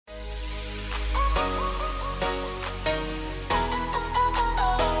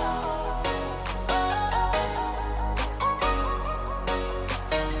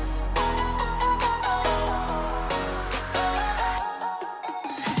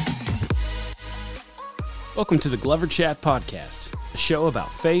Welcome to the Glover Chat Podcast, a show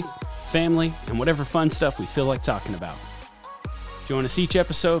about faith, family, and whatever fun stuff we feel like talking about. Join us each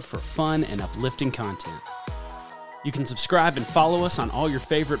episode for fun and uplifting content. You can subscribe and follow us on all your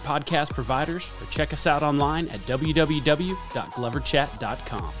favorite podcast providers or check us out online at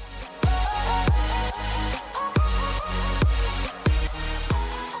www.gloverchat.com.